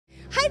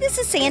Hi, this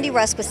is Sandy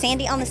Rusk with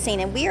Sandy on the Scene,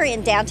 and we are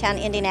in downtown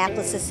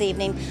Indianapolis this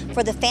evening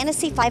for the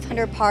Fantasy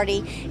 500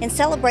 party in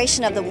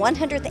celebration of the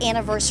 100th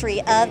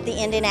anniversary of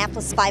the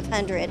Indianapolis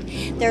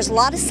 500. There's a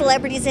lot of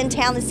celebrities in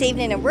town this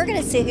evening, and we're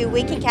going to see who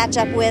we can catch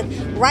up with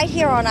right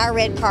here on our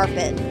red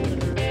carpet.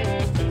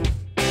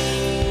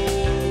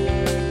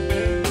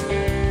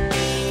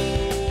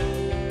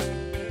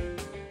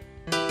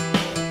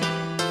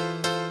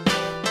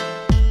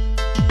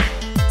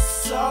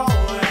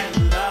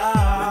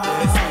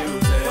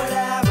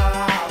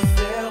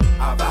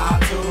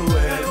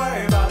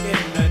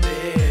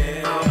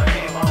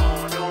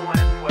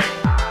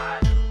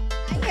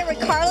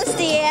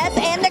 Diaz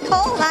and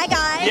Nicole. Hi,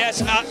 guys.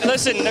 Yes,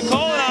 listen,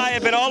 Nicole and I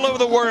have been all over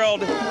the world,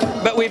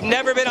 but we've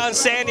never been on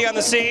Sandy on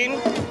the Scene.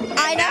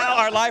 I know. Now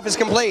our life is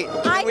complete.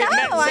 I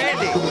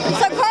know.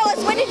 So,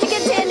 Carlos, when did you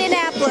get to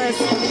Indianapolis?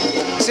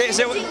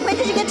 When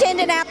did you get to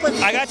Indianapolis?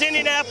 I got to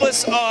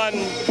Indianapolis on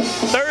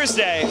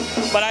Thursday,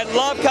 but I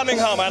love coming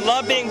home. I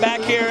love being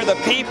back here, the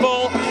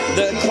people,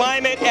 the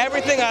climate,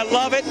 everything. I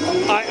love it.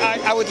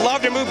 I would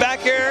love to move back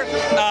here.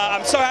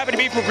 I'm so happy to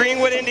be from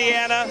Greenwood,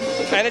 Indiana,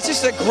 and it's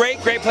just a great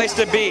place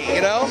to be,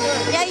 you know?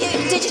 Yeah,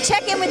 did you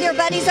check in with your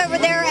buddies over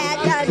there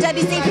at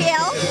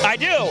WZPL? I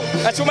do.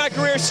 That's where my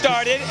career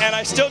started, and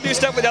I still do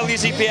stuff with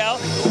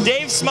WZPL.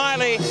 Dave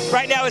Smiley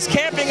right now is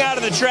camping out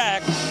of the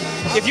track.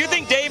 If you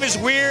think Dave is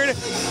weird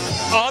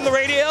on the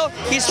radio,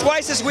 he's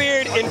twice as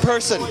weird in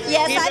person.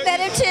 Yes, I bet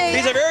him too.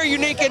 He's a very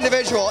unique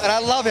individual, and I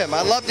love him.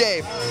 I love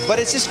Dave. But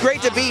it's just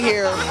great to be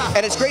here,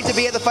 and it's great to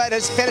be at the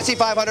Fantasy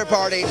 500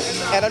 party,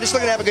 and I'm just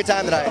looking to have a good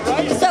time tonight.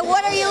 So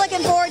what are you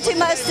looking forward to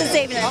most this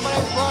evening?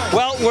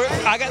 Well,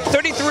 I got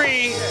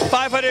 33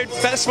 500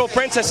 Festival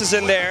princesses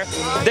in there.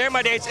 They're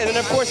my dates, and then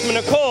of course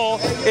Nicole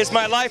is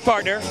my life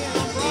partner.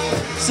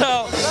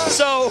 So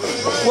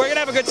we're gonna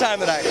have a good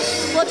time tonight.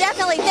 Well,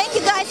 definitely. Thank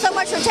you guys so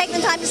much for taking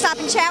the time to stop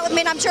and chat with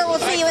me, and I'm sure we'll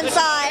see you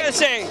inside. I gotta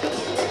say,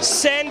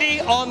 Sandy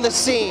on the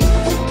Scene.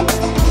 Well,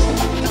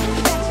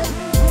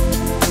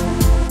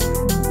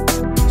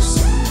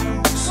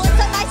 it's so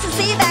nice to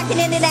see you back in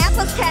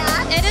Indianapolis,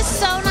 Catt. It is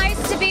so nice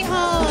to be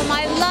home.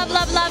 I love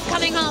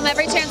coming home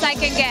every chance I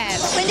can get.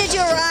 When did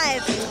you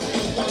arrive?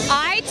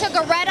 I took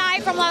a red eye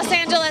from Los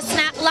Angeles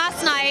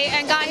last night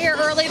and got here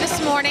early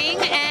this morning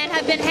and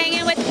have been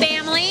hanging with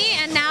family,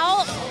 and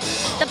now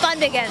the fun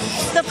begins.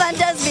 The fun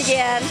does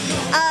begin.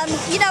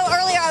 You know,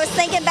 earlier I was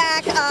thinking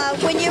back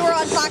when you were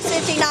on Fox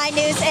 59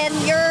 News, and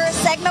your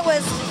segment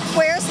was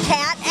 "Where's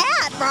Catt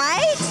at?"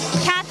 Right?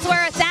 Catt's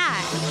where it's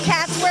at.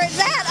 Catt's where it's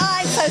at. Oh,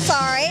 I'm so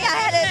sorry. I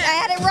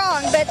had it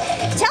wrong. But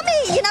tell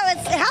me, you know,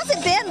 how's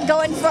it been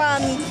going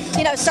from,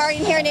 you know,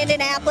 starting here in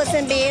Indianapolis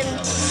and being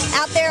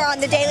out there on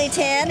the Daily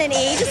 10 and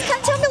E? Just kind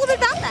of tell me a little bit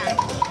about that.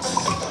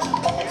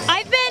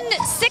 I've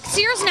been 6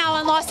 years now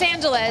in Los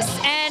Angeles,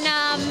 and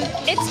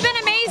it's been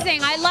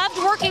amazing. I loved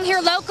working here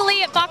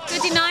locally at Fox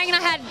 59, and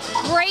I had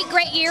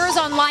great years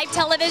on live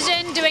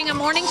television doing a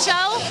morning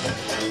show.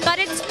 But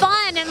it's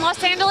fun in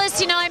Los Angeles.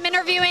 You know, I'm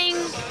interviewing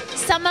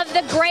some of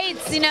the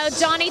greats, you know,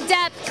 Johnny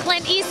Depp,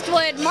 Clint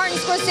Eastwood, Martin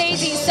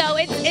Scorsese. So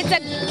it's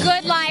a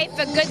good life,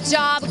 a good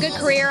job, a good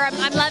career.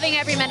 I'm loving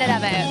every minute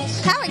of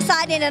it. How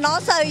exciting, and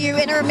also you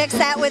intermix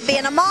that with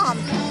being a mom.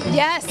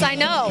 Yes, I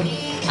know.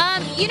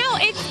 You know,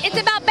 it's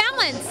about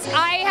balance.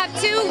 I have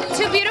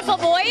two beautiful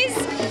boys,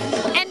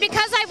 and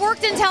because I've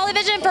worked in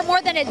television for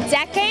more than a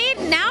decade,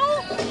 now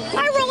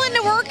I roll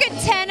into work at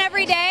 10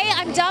 every day.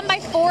 I'm done by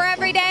 4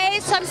 every day,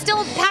 so I'm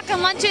still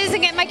packing lunches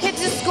and getting my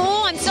kids to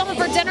school. I'm still home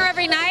for dinner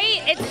every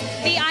night. It's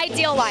the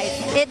ideal life.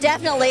 It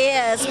definitely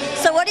is.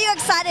 So what are you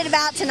excited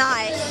about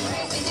tonight?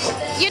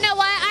 You know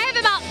what? I have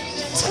about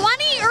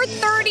 20 or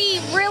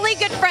 30 really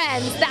good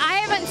friends that I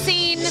haven't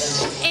seen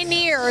in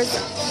years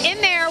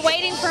in there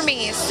waiting for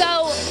me.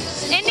 So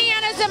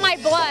Indiana's in my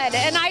blood,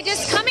 and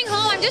coming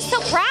home, I'm just so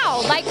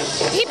proud. Like,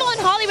 people in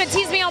Hollywood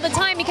tease me all the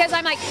time because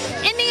I'm like,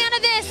 Indiana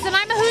this, and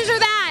I'm a Hoosier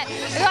that.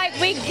 They're like,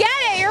 we get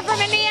it, you're from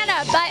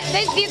Indiana. But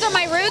these are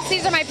my roots,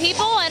 these are my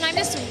people, and I'm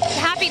just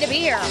happy to be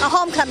here. A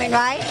homecoming,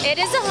 right? It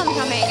is a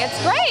homecoming. It's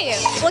great.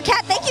 Well,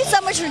 Catt, thank you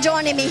so much for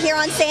joining me here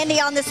on Sandy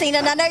on the Scene,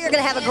 and I know you're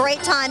going to have a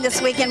great time this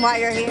weekend while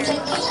you're here.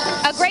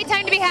 A great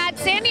time to be had.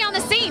 Sandy on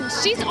the Scene.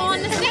 She's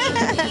on the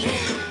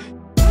scene.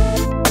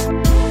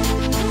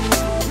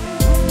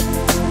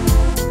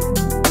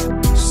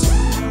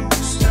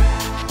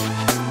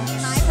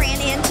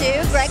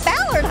 Greg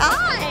Ballard,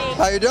 hi.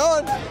 How you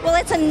doing? Well,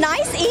 it's a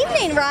nice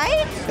evening,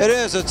 right? It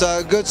is. It's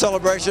a good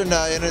celebration in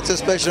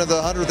anticipation of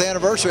the 100th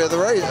anniversary of the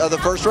race, of the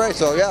first race.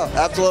 So yeah,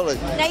 absolutely.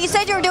 Now you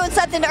said you were doing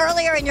something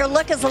earlier, and your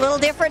look is a little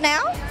different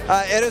now.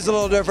 It is a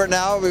little different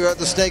now. We were at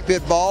the Snake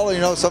Pit Ball.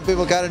 You know, some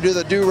people kind of do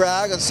the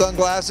do-rag and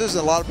sunglasses,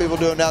 and a lot of people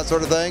doing that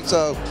sort of thing.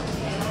 So,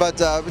 but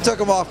we took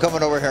them off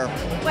coming over here.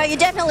 Well, you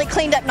definitely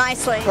cleaned up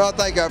nicely. Well,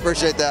 thank you. I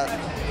appreciate that.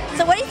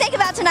 So what do you think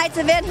about tonight's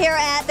event here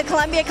at the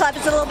Columbia Club?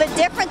 It's a little bit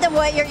different than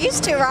what you're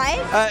used to, right?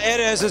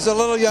 It is. It's a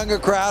little younger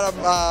crowd,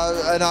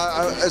 and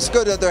it's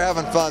good that they're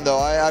having fun, though.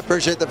 I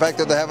appreciate the fact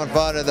that they're having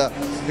fun, and the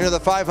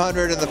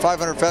 500 and the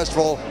 500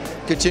 Festival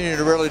continue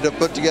to really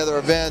put together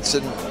events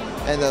and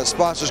and the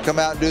sponsors come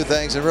out and do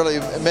things and really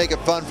make it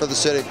fun for the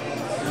city.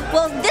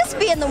 Well, this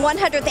being the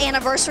 100th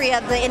anniversary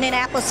of the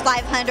Indianapolis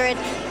 500,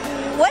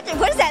 what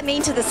does that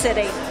mean to the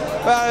city?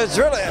 Well, it's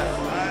really,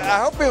 I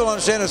hope people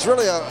understand it's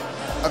really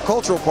a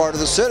cultural part of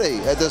the city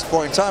at this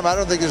point in time. I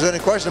don't think there's any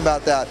question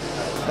about that.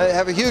 They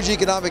have a huge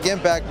economic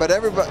impact, but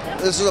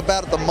this is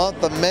about the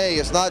month of May.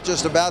 It's not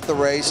just about the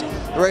race.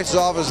 The race is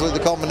obviously the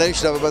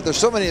culmination of it, but there's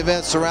so many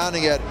events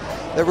surrounding it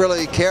that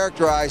really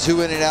characterize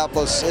who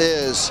Indianapolis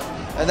is,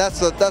 and that's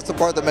the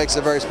part that makes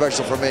it very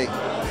special for me.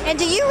 And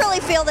do you really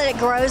feel that it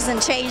grows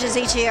and changes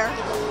each year?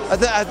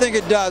 I think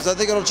it does. I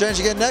think it'll change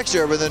again next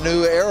year when the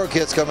new aero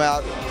kits come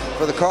out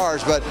for the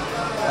cars, but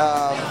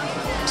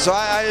so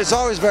it's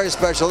always very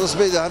special. This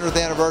will be the 100th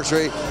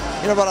anniversary.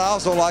 You know, what I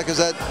also like is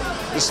that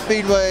the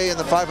Speedway and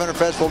the 500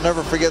 Festival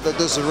never forget that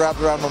this is wrapped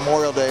around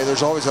Memorial Day.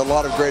 There's always a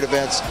lot of great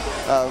events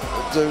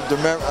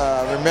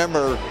to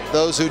remember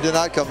those who did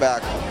not come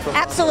back.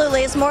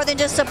 Absolutely. It's more than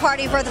just a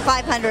party for the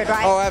 500,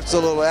 right? Oh,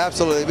 absolutely,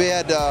 absolutely. We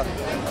had a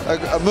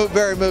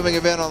very moving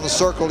event on the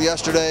Circle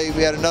yesterday.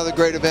 We had another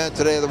great event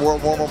today at the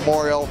World War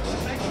Memorial.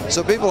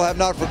 So people have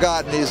not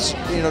forgotten these,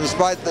 you know,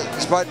 despite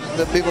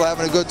the people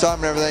having a good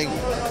time and everything,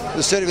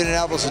 the city of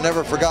Indianapolis has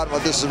never forgotten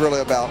what this is really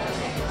about.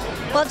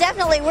 Well,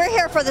 definitely, we're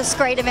here for this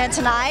great event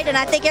tonight, and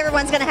I think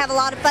everyone's going to have a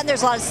lot of fun.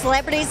 There's a lot of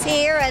celebrities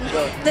here, and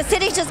the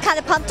city's just kind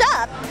of pumped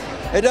up.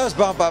 It does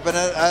bump up, and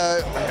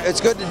it's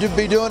good to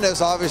be doing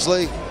this,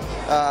 obviously.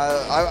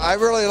 I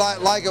really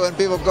like it when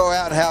people go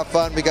out and have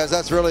fun, because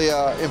that's really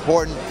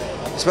important,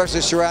 especially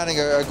surrounding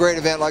a great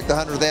event like the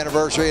 100th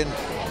anniversary, and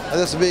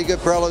this will be a good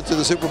prelude to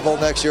the Super Bowl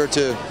next year,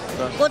 too.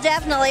 Well,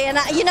 definitely, and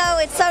you know,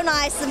 it's so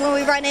nice when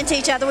we run into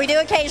each other. We do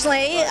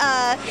occasionally,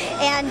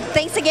 and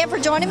thanks again for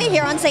joining me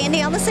here on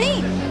Sandy on the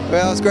Scene.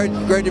 Well, it's great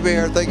to be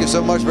here. Thank you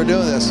so much for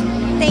doing this.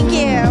 Thank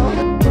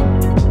you.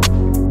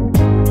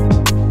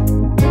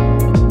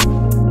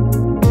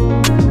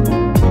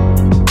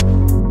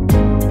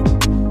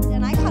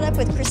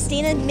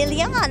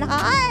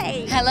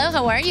 Hi. Hello,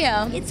 how are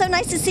you? It's so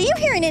nice to see you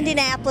here in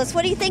Indianapolis.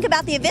 What do you think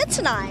about the event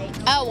tonight?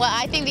 Oh, well,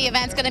 I think the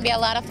event's going to be a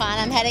lot of fun.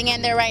 I'm heading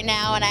in there right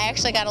now, and I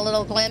actually got a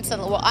little glimpse of,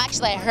 well,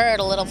 actually I heard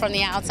a little from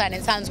the outside.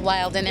 It sounds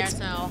wild in there,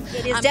 so.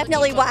 It is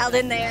definitely wild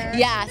in there.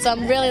 Yeah, so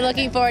I'm really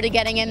looking forward to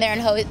getting in there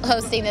and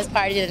hosting this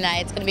party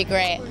tonight. It's going to be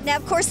great. Now,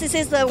 of course, this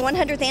is the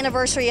 100th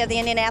anniversary of the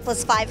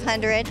Indianapolis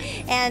 500,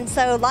 and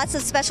so lots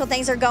of special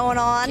things are going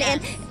on.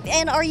 Yes.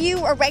 And are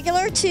you a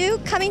regular, too,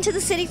 coming to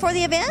the city for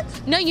the event?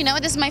 No, you know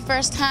what, this is my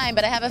first time,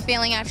 but I have a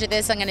feeling after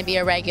this I'm going to be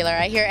a regular.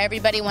 I hear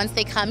everybody, once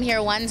they come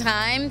here one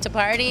time to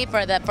party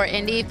for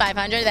Indy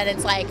 500, that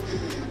it's like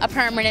a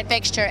permanent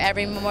fixture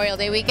every Memorial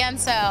Day weekend,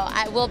 so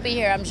I will be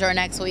here, I'm sure,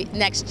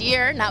 next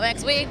year, not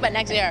next week, but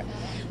next year.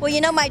 Well,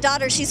 you know, my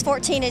daughter, she's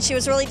 14, and she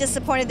was really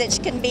disappointed that she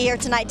couldn't be here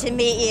tonight to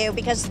meet you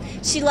because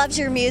she loves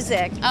your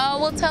music. Oh,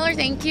 well, tell her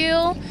thank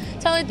you.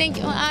 Tell her thank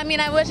you. I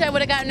mean, I wish I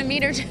would have gotten to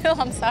meet her too.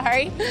 I'm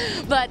sorry.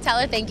 But tell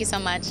her thank you so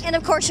much. And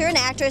of course, you're an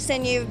actress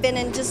and you've been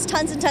in just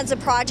tons and tons of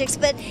projects,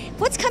 but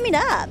what's coming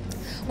up?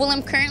 Well,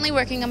 I'm currently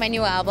working on my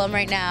new album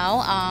right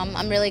now.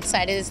 I'm really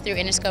excited. It's through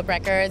Interscope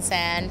Records,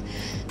 and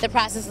the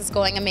process is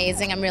going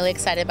amazing. I'm really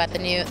excited about the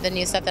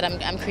new stuff that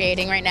I'm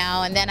creating right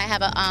now. And then I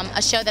have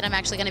a show that I'm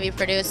actually going to be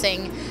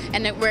producing,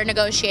 and we're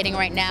negotiating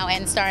right now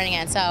and starring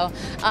it. So,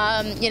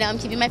 you know, I'm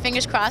keeping my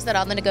fingers crossed that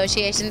all the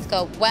negotiations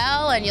go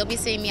well, and you'll be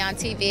seeing me on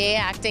TV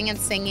acting and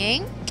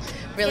singing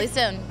really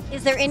soon.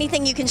 Is there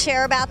anything you can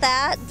share about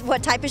that?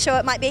 What type of show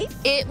it might be?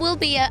 It will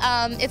be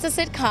it's a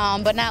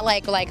sitcom, but not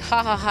like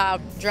ha ha ha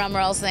drum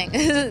rolls thing,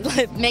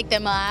 make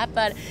them laugh.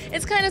 But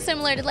it's kind of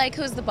similar to like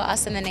Who's the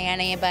Boss and The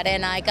Nanny, but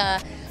in like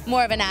a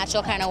more of a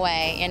natural kind of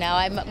way. You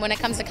know, when it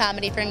comes to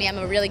comedy, for me, I'm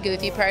a really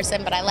goofy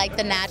person, but I like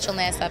the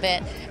naturalness of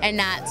it and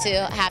not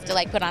to have to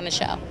like put on a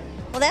show.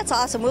 Well, that's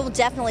awesome. We'll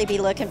definitely be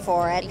looking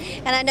for it.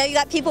 And I know you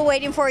got people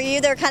waiting for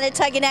you. They're kind of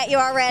tugging at you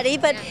already,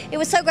 but it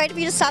was so great of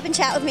you to stop and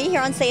chat with me here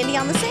on Sandy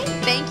on the Scene.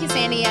 Thank you,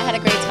 Sandy. I had a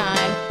great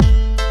time.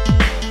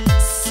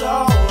 So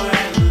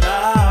in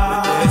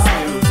love with this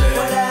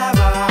music.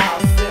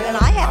 And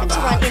I happened to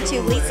run into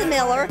Lisa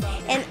Miller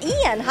and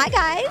Ian. Hi,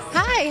 guys.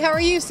 Hi, how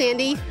are you,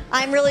 Sandy?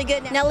 I'm really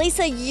good. Now,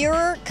 Lisa,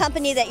 your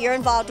company that you're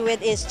involved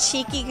with is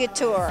Cheeky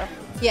Couture.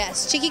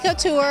 Yes, Cheeky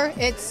Couture.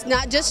 It's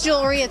not just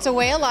jewelry, it's a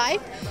way of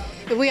life.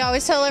 We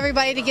always tell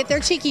everybody to get their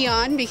cheeky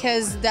on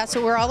because that's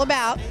what we're all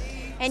about.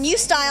 And you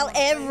style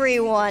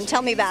everyone.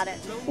 Tell me about it.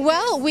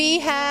 Well, we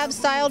have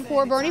styled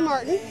for Bernie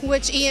Martin,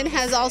 which Ian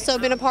has also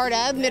been a part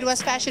of,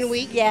 Midwest Fashion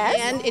Week, yes,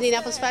 and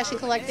Indianapolis Fashion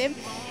Collective.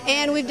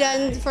 And we've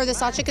done for the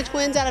Sachika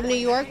Twins out of New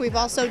York. We've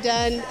also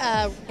done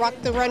Rock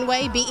the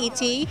Runway,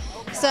 BET.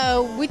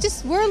 So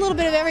we're a little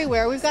bit of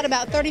everywhere. We've got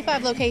about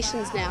 35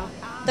 locations now.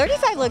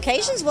 35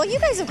 locations? Well, you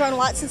guys have grown a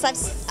lot since I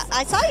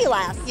saw you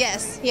last.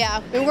 Yes,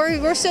 yeah, and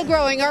we're still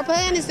growing. Our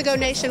plan is to go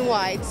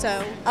nationwide,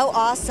 so. Oh,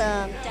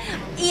 awesome.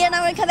 Ian,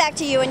 I want to come back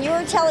to you, and you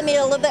were telling me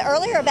a little bit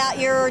earlier about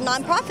your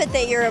nonprofit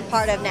that you're a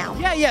part of now.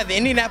 Yeah, the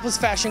Indianapolis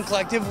Fashion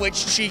Collective,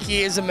 which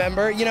Cheeky is a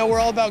member. You know, we're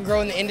all about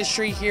growing the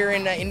industry here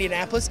in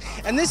Indianapolis,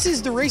 and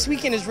the race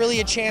weekend is really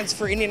a chance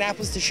for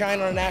Indianapolis to shine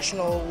on a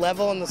national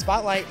level, and the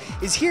spotlight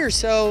is here,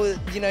 so,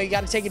 you know, you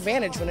got to take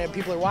advantage when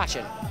people are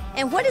watching.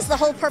 And what is the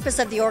whole purpose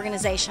of the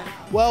organization?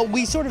 Well,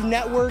 we sort of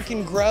network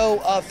and grow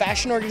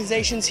fashion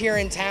organizations here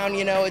in town.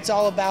 You know, it's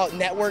all about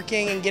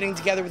networking and getting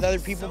together with other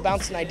people,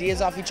 bouncing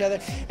ideas off each other,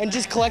 and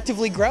just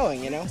collectively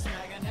growing, you know.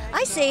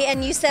 I see,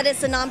 and you said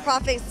it's a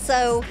nonprofit,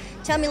 so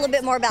tell me a little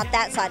bit more about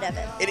that side of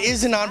it. It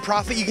is a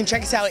nonprofit. You can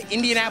check us out at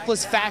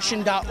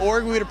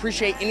indianapolisfashion.org. We would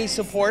appreciate any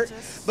support.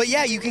 But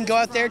yeah, you can go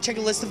out there, check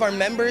a list of our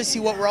members, see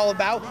what we're all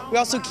about. We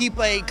also keep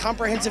a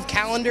comprehensive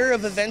calendar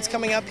of events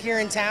coming up here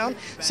in town.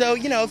 So,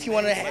 you know, if you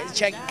want to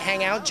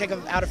hang out, check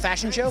out a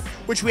fashion show,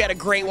 which we had a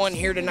great one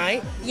here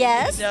tonight.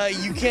 Yes. And,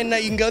 you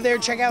can go there,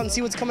 check out, and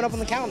see what's coming up on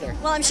the calendar.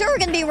 Well, I'm sure we're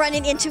going to be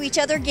running into each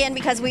other again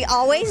because we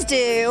always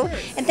do.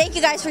 And thank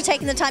you guys for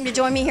taking the time to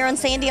join me here on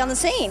Sandy on the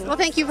Scene. Well,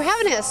 thank you for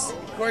having us.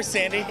 Of course,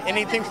 Sandy.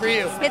 Anything for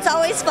you. It's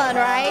always fun,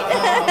 right?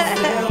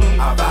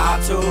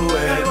 About to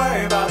it.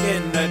 Worry about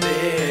getting a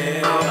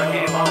deal. I'ma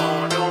keep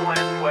on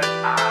doing what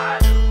I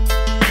do.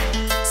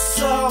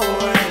 So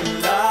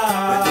in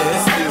love with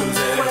this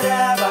music.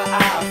 Whatever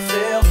I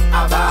feel,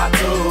 I'm about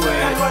to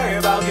it. Worry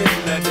about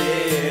getting a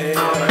deal.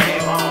 I'ma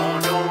keep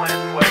on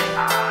doing what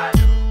I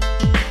do.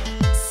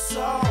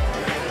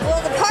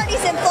 Well, the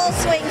party's in full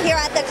swing here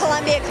at the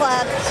Columbia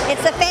Club.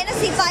 It's the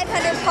Fantasy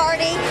 500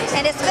 party,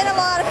 and it's been a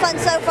lot of fun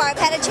so far. I've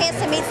had a chance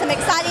to meet some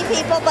exciting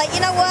people, but you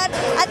know what?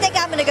 I think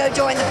I'm going to go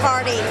join the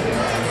party.